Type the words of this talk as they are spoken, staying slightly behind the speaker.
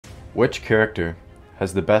Which character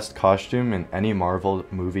has the best costume in any Marvel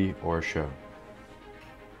movie or show?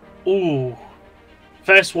 Ooh,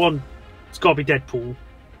 first one, it's got to be Deadpool.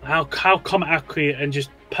 How comic accurate and just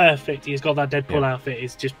perfect he's got that Deadpool outfit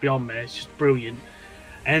is just beyond me. It's just brilliant.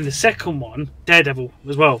 And the second one, Daredevil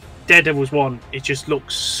as well. Daredevil's one, it just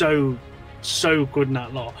looks so good in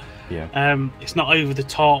that lot. Yeah. It's not over the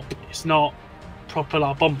top. It's not proper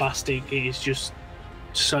like bombastic. It is just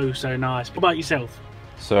so nice. What about yourself?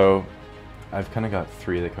 So, I've kind of got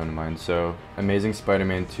three that come to mind. So, Amazing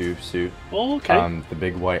Spider-Man 2 suit. Oh, okay. The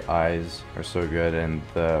big white eyes are so good, and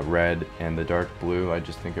the red and the dark blue, I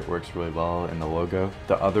just think it works really well in the logo.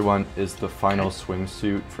 The other one is the final swing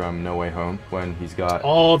suit from No Way Home, when he's got...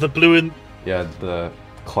 Oh, the blue and... Yeah, the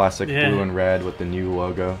classic blue and red with the new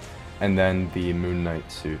logo. And then the Moon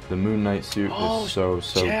Knight suit. The Moon Knight suit is so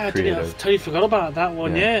creative. I totally forgot about that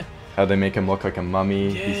one, yeah. How they make him look like a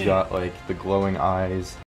mummy. He's got like the glowing eyes.